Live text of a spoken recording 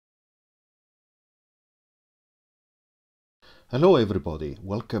Hello everybody,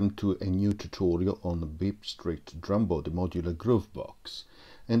 welcome to a new tutorial on BeepStreet Drambo, the modular groovebox.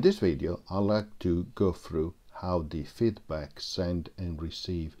 In this video I'd like to go through how the feedback send and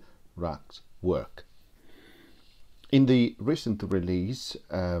receive racks work. In the recent release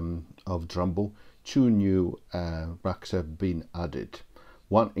of Drambo, two new racks have been added.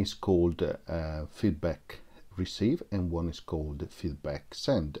 One is called feedback receive and one is called feedback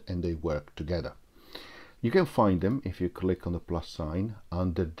send, and they work together. You can find them if you click on the plus sign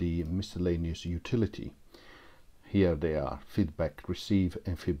under the miscellaneous utility. Here they are, feedback receive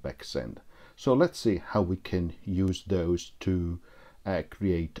and feedback send. So let's see how we can use those to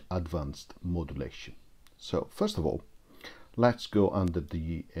create advanced modulation. So first of all, let's go under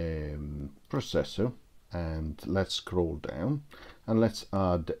the processor and let's scroll down and let's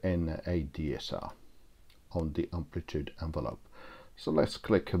add an ADSR on the amplitude envelope. So let's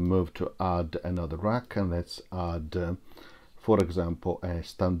click and move to add another rack, and let's add, for example, a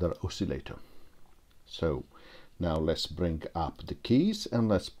standard oscillator. So now let's bring up the keys and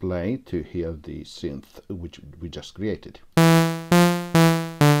let's play to hear the synth which we just created.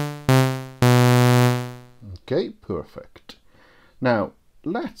 Okay, perfect. Now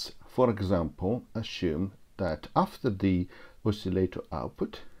let's, for example, assume that after the oscillator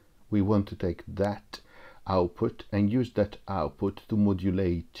output, we want to take that output and use that output to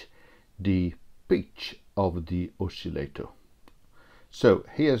modulate the pitch of the oscillator. So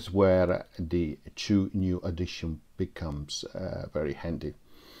here's where the two new addition becomes very handy.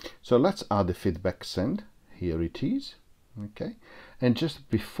 So let's add the feedback send. Here it is. Okay, and just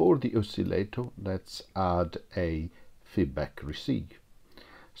before the oscillator, let's add a feedback receive.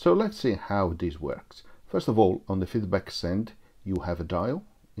 So let's see how this works. First of all, on the feedback send, you have a dial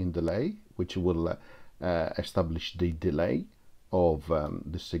in delay which will establish the delay of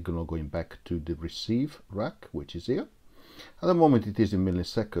the signal going back to the receive rack, which is here. At the moment it is in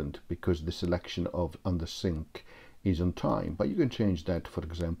millisecond because the selection of under sync is on time, but you can change that, for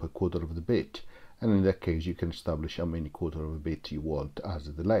example, a quarter of the bit, and in that case you can establish how many quarter of a bit you want as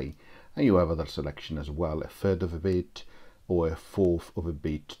a delay, and you have other selection as well, a third of a bit or a fourth of a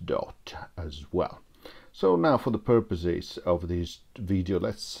bit dot as well. So now for the purposes of this video,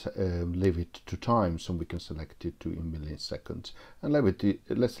 let's leave it to time so we can select it to in milliseconds, and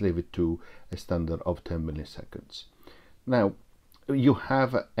let's leave it to a standard of 10 milliseconds. Now you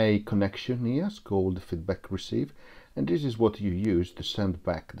have a connection here called feedback receive, and this is what you use to send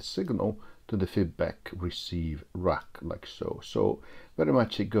back the signal to the feedback receive rack, like so. So very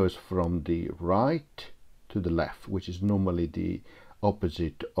much it goes from the right to the left, which is normally the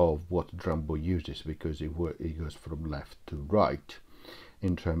opposite of what Drambo uses, because it goes from left to right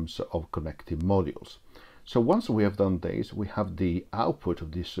in terms of connecting modules. So once we have done this, we have the output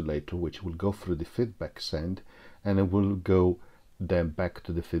of the oscillator which will go through the feedback send, and it will go then back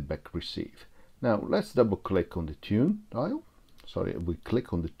to the feedback receive. Now let's double click on the tune dial. Sorry, we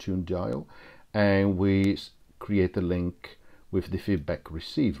click on the tune dial and we create a link with the feedback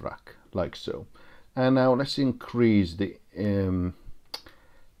receive rack, like so. And now let's increase the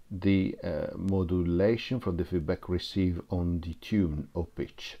modulation from the feedback receive on the tune or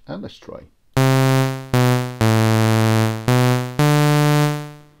pitch, and let's try.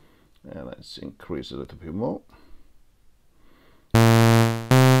 And let's increase a little bit more.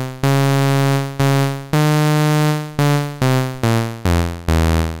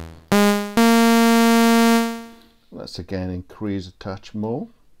 Let's again increase a touch more.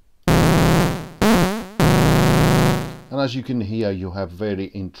 And as you can hear, you have very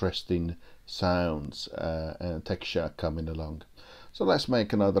interesting sounds and texture coming along. So let's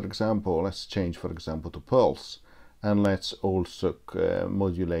make another example. Let's change, for example, to pulse, and let's also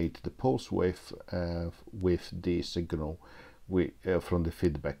modulate the pulse wave with the signal from the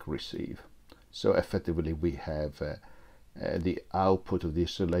feedback receive. So effectively we have the output of the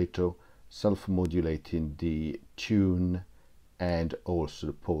oscillator self-modulating the tune and also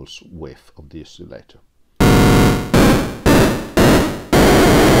the pulse width of the oscillator.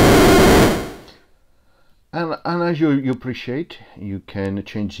 And as you appreciate, you can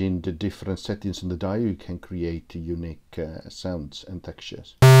change in the different settings on the dial. You can create unique sounds and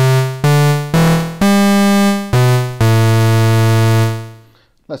textures.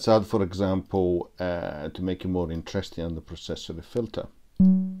 Let's add, for example, to make it more interesting on the processor, a filter.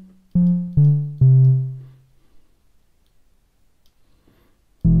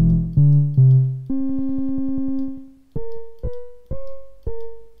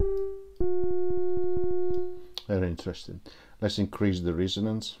 Very interesting. Let's increase the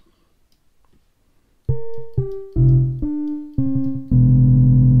resonance.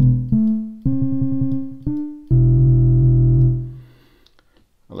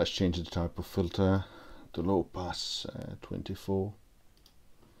 let's change the type of filter to low pass 24.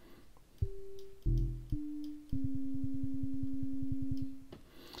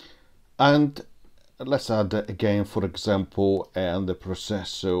 And let's add again, for example, on the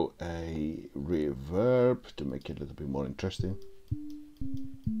processor, a reverb to make it a little bit more interesting.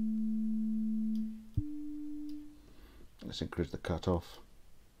 Let's increase the cutoff.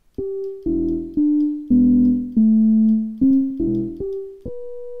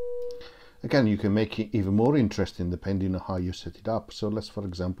 Again, you can make it even more interesting depending on how you set it up. So let's, for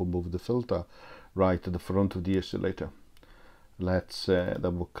example, move the filter right to the front of the oscillator. Let's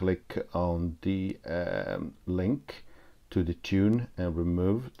double click on the link to the tune and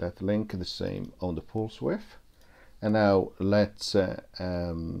remove that link. The same on the pulse width. And now let's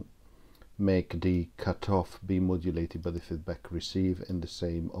make the cutoff be modulated by the feedback receive, and the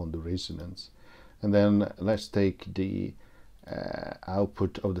same on the resonance. And then let's take the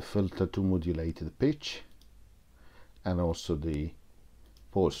output of the filter to modulate the pitch and also the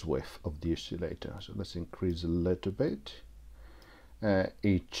pulse width of the oscillator. So let's increase a little bit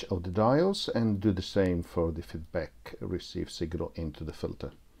each of the dials and do the same for the feedback receive signal into the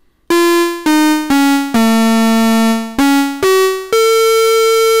filter.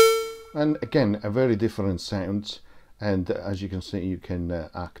 And again, a very different sounds, and as you can see, you can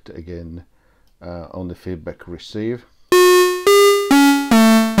act again on the feedback receive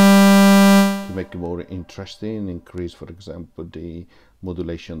to make it more interesting. Increase, for example, the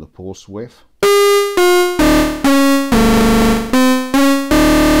modulation of the pulse width.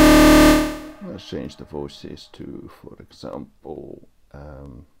 Let's change the voices to, for example,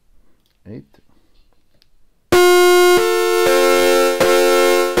 8.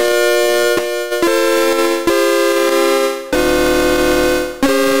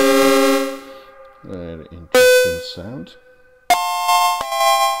 Very interesting sound.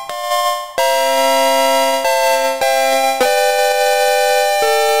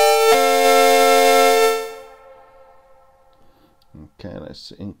 Okay,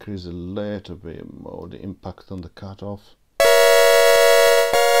 let's increase a little bit more the impact on the cutoff.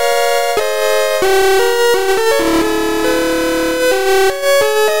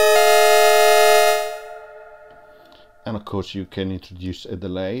 And of course you can introduce a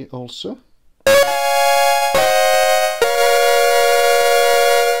delay also.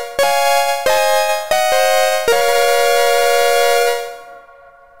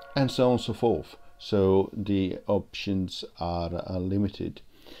 And so on and so forth. So the options are unlimited.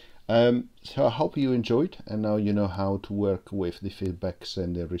 So I hope you enjoyed, and now you know how to work with the feedback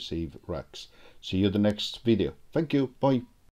send and receive racks. See you in the next video. Thank you. Bye.